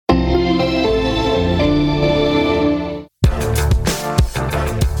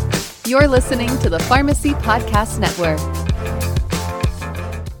You're listening to the Pharmacy Podcast Network.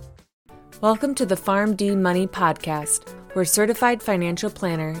 Welcome to the PharmD Money Podcast, where certified financial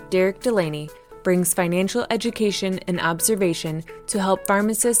planner Derek Delaney brings financial education and observation to help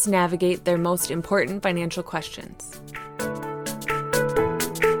pharmacists navigate their most important financial questions.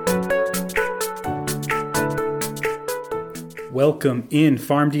 Welcome in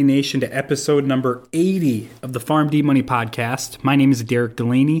PharmD Nation to episode number 80 of the PharmD Money Podcast. My name is Derek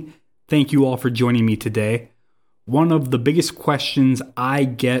Delaney. Thank you all for joining me today. One of the biggest questions I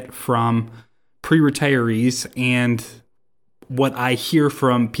get from pre-retirees and what I hear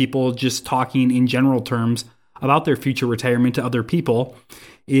from people just talking in general terms about their future retirement to other people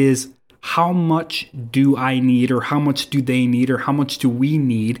is how much do I need, or how much do they need, or how much do we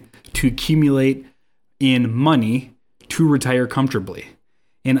need to accumulate in money to retire comfortably?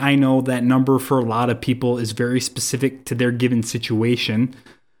 And I know that number for a lot of people is very specific to their given situation,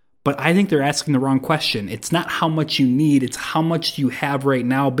 but I think they're asking the wrong question. It's not how much you need, it's how much you have right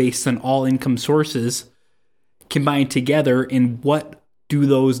now based on all income sources combined together, and what do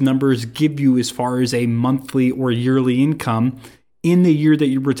those numbers give you as far as a monthly or yearly income in the year that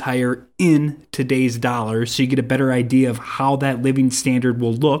you retire in today's dollars, so you get a better idea of how that living standard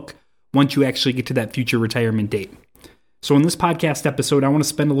will look once you actually get to that future retirement date. So in this podcast episode, I want to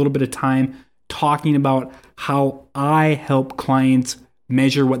spend a little bit of time talking about how I help clients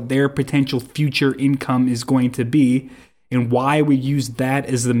measure what their potential future income is going to be, and why we use that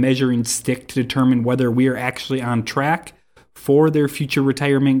as the measuring stick to determine whether we are actually on track for their future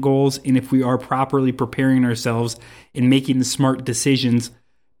retirement goals, and if we are properly preparing ourselves and making the smart decisions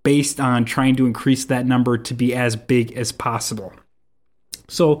based on trying to increase that number to be as big as possible.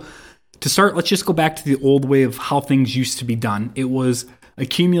 So to start, let's just go back to the old way of how things used to be done. It was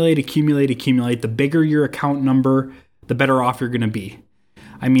accumulate. The bigger your account number, the better off you're going to be.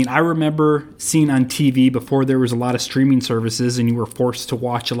 I mean, I remember seeing on TV before there was a lot of streaming services and you were forced to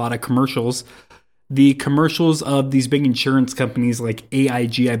watch a lot of commercials. The commercials of these big insurance companies like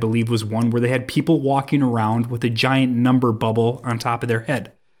AIG, I believe, was one where they had people walking around with a giant number bubble on top of their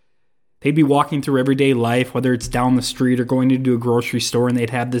head. They'd be walking through everyday life, whether it's down the street or going into a grocery store, and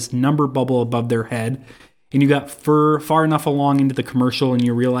they'd have this number bubble above their head. And you got far enough along into the commercial and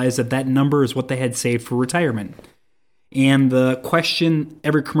you realize that that number is what they had saved for retirement. And the question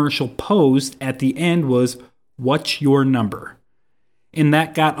every commercial posed at the end was, what's your number? And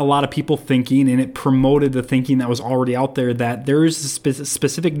that got a lot of people thinking, and it promoted the thinking that was already out there that there is a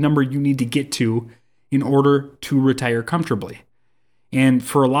specific number you need to get to in order to retire comfortably. And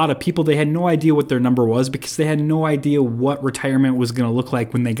for a lot of people, they had no idea what their number was because they had no idea what retirement was going to look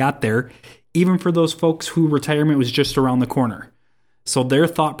like when they got there, even for those folks who retirement was just around the corner. So their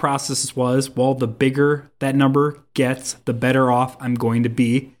thought process was, well, the bigger that number gets, the better off I'm going to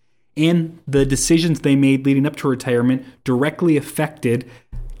be. And the decisions they made leading up to retirement directly affected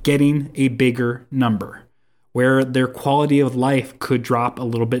getting a bigger number, where their quality of life could drop a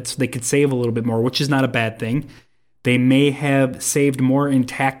little bit so they could save a little bit more, which is not a bad thing. They may have saved more in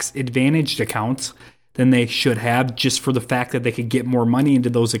tax-advantaged accounts than they should have just for the fact that they could get more money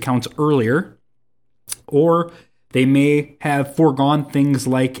into those accounts earlier. Or they may have foregone things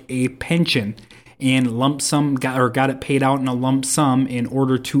like a pension and lump sum got it paid out in a lump sum in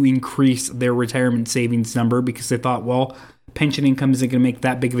order to increase their retirement savings number because they thought, well, pension income isn't going to make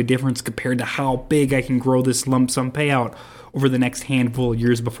that big of a difference compared to how big I can grow this lump sum payout over the next handful of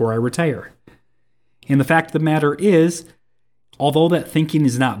years before I retire. And the fact of the matter is, although that thinking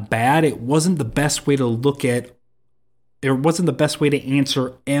is not bad, it wasn't the best way to look at. It wasn't the best way to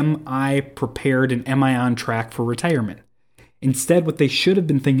answer, am I prepared and am I on track for retirement? Instead, what they should have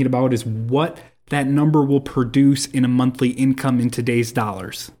been thinking about is what that number will produce in a monthly income in today's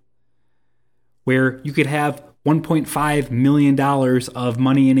dollars. Where you could have $1.5 million of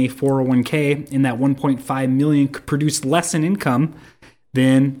money in a 401k, and that $1.5 million could produce less in income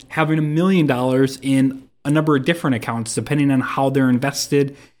than having $1 million in a number of different accounts, depending on how they're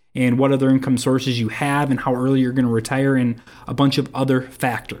invested and what other income sources you have and how early you're going to retire and a bunch of other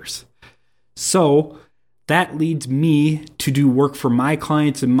factors. So that leads me to do work for my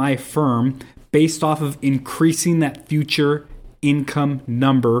clients and my firm based off of increasing that future income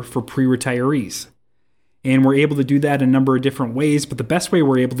number for pre-retirees. And we're able to do that in a number of different ways, but the best way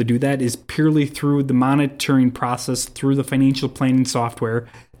we're able to do that is purely through the monitoring process through the financial planning software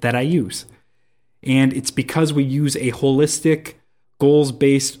that I use. And it's because we use a holistic,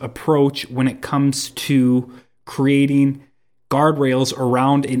 goals-based approach when it comes to creating guardrails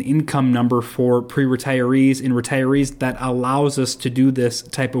around an income number for pre-retirees and retirees that allows us to do this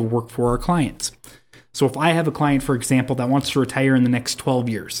type of work for our clients. So if I have a client, for example, that wants to retire in the next 12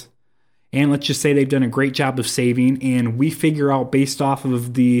 years, and let's just say they've done a great job of saving, and we figure out based off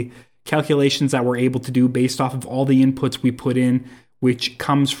of the calculations that we're able to do, based off of all the inputs we put in, which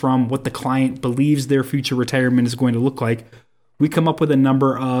comes from what the client believes their future retirement is going to look like, we come up with a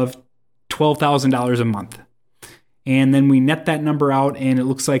number of $12,000 a month. And then we net that number out, and it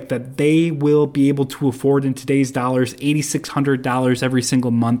looks like that they will be able to afford in today's dollars $8,600 every single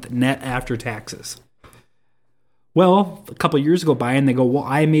month net after taxes. Well, a couple of years go by and they go, well,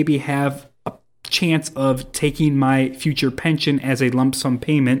 I maybe have a chance of taking my future pension as a lump sum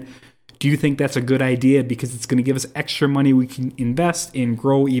payment. Do you think that's a good idea? Because it's going to give us extra money we can invest and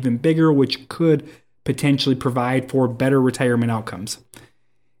grow even bigger, which could potentially provide for better retirement outcomes.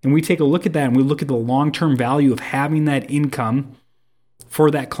 And we take a look at that and we look at the long-term value of having that income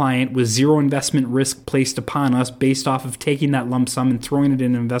for that client with zero investment risk placed upon us based off of taking that lump sum and throwing it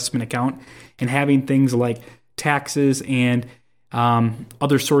in an investment account and having things like taxes and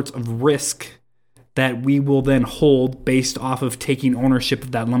other sorts of risk that we will then hold based off of taking ownership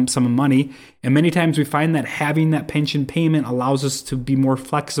of that lump sum of money. And many times we find that having that pension payment allows us to be more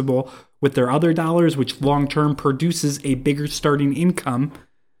flexible with their other dollars, which long-term produces a bigger starting income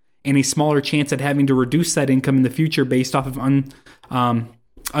and a smaller chance at having to reduce that income in the future based off of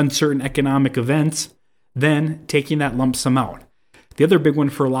uncertain economic events than taking that lump sum out. The other big one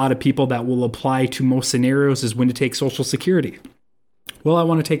for a lot of people that will apply to most scenarios is when to take Social Security. Well, I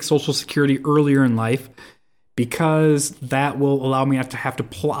want to take Social Security earlier in life because that will allow me not to have to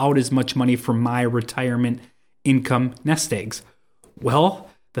pull out as much money from my retirement income nest eggs. Well,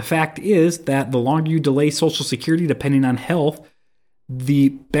 the fact is that the longer you delay Social Security, depending on health, the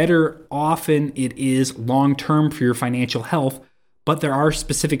better often it is long-term for your financial health. But there are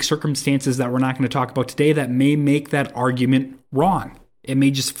specific circumstances that we're not going to talk about today that may make that argument wrong. It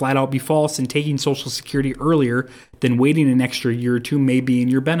may just flat out be false, and taking Social Security earlier than waiting an extra year or two may be in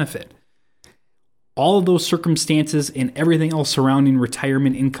your benefit. All of those circumstances and everything else surrounding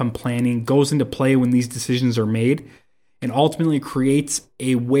retirement income planning goes into play when these decisions are made and ultimately creates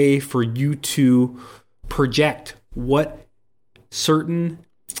a way for you to project what certain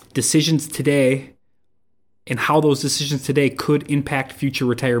decisions today and how those decisions today could impact future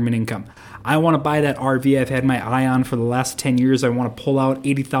retirement income. I want to buy that RV I've had my eye on for the last 10 years. I want to pull out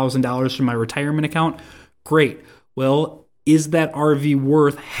 $80,000 from my retirement account. Great. Well, is that RV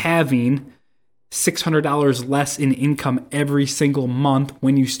worth having $600 less in income every single month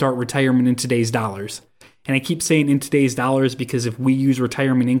when you start retirement in today's dollars? And I keep saying in today's dollars because if we use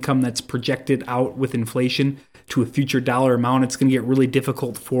retirement income that's projected out with inflation to a future dollar amount, it's going to get really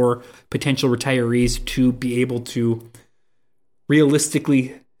difficult for potential retirees to be able to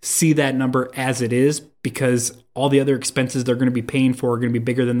realistically see that number as it is, because all the other expenses they're going to be paying for are going to be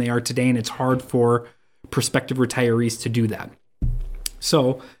bigger than they are today, and it's hard for prospective retirees to do that.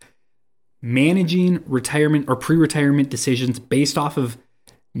 So managing retirement or pre-retirement decisions based off of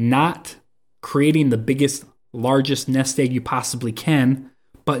not creating the biggest, largest nest egg you possibly can,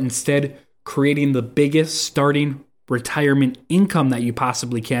 but instead creating the biggest starting retirement income that you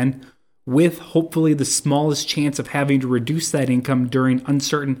possibly can, with hopefully the smallest chance of having to reduce that income during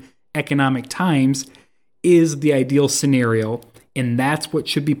uncertain economic times, is the ideal scenario. And that's what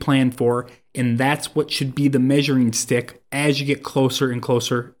should be planned for. And that's what should be the measuring stick as you get closer and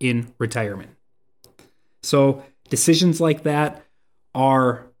closer in retirement. So decisions like that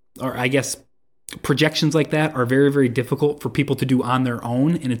projections like that are very, very difficult for people to do on their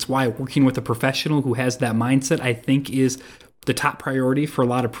own. And it's why working with a professional who has that mindset, I think, is the top priority for a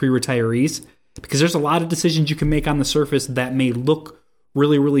lot of pre-retirees, because there's a lot of decisions you can make on the surface that may look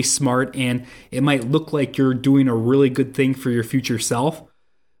really, really smart, and it might look like you're doing a really good thing for your future self.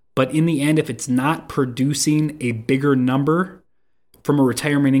 But in the end, if it's not producing a bigger number from a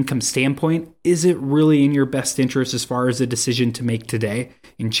retirement income standpoint, is it really in your best interest as far as a decision to make today?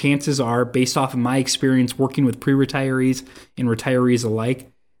 And chances are, based off of my experience working with pre-retirees and retirees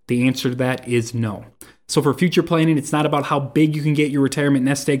alike, the answer to that is no. So for future planning, it's not about how big you can get your retirement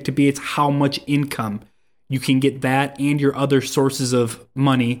nest egg to be, it's how much income you can get that and your other sources of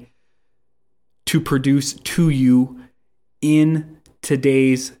money to produce to you in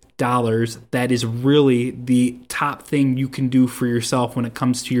today's dollars. That is really the top thing you can do for yourself when it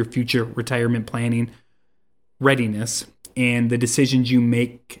comes to your future retirement planning readiness and the decisions you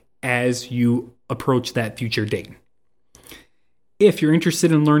make as you approach that future date. If you're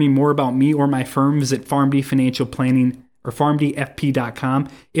interested in learning more about me or my firm, visit PharmD Financial Planning or PharmDFP.com.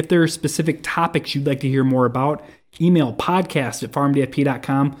 If there are specific topics you'd like to hear more about, email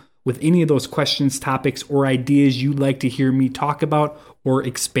podcast@PharmDFP.com with any of those questions, topics, or ideas you'd like to hear me talk about or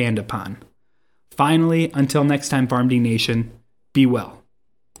expand upon. Finally, until next time, PharmD Nation, be well.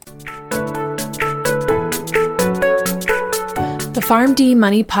 PharmD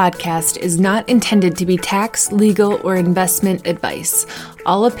Money Podcast is not intended to be tax, legal, or investment advice.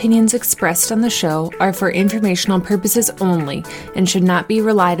 All opinions expressed on the show are for informational purposes only and should not be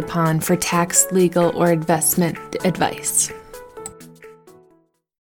relied upon for tax, legal, or investment advice.